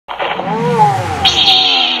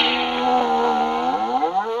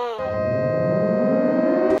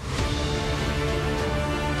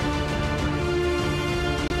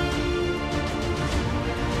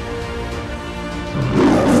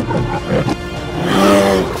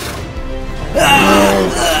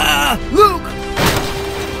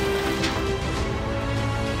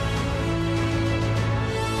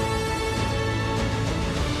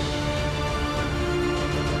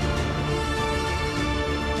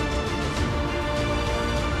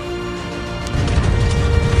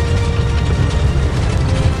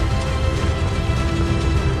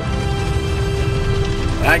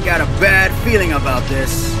feeling about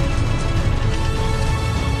this.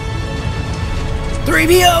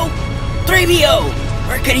 3PO! 3PO!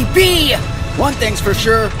 Where could he be? One thing's for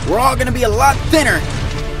sure, we're all gonna be a lot thinner.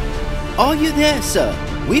 Are you there, sir?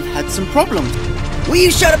 We've had some problems. Will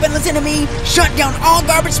you shut up and listen to me? Shut down all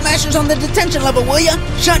garbage smashers on the detention level, will ya?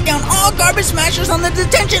 Shut down all garbage smashers on the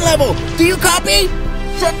detention level! Do you copy?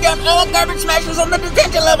 Shut down all garbage smashers on the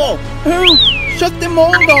detention level! Oh, shut them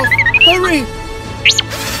all off! Hurry!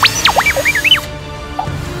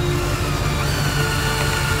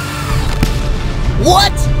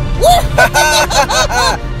 What?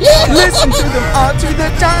 Listen to them, R2,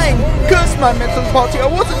 they're dying! Curse my mental party, I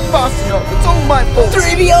wasn't fast enough, it's all my fault!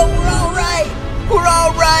 3PO, we're alright! We're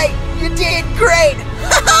alright! You did great!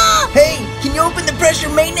 Hey, can you open the pressure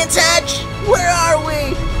maintenance hatch? Where are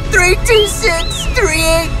we?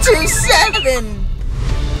 326-3827!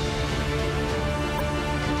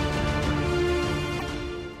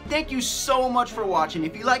 Thank you so much for watching.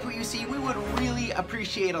 If you like what you see, we would really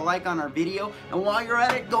appreciate a like on our video. And while you're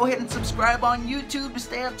at it, go ahead and subscribe on YouTube to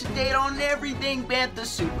stay up to date on everything Bantha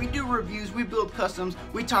Suit. We do reviews, we build customs,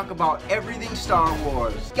 we talk about everything Star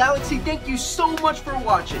Wars. Galaxy, thank you so much for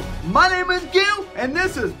watching. My name is Gil, and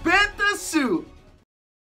this is Bantha Suit.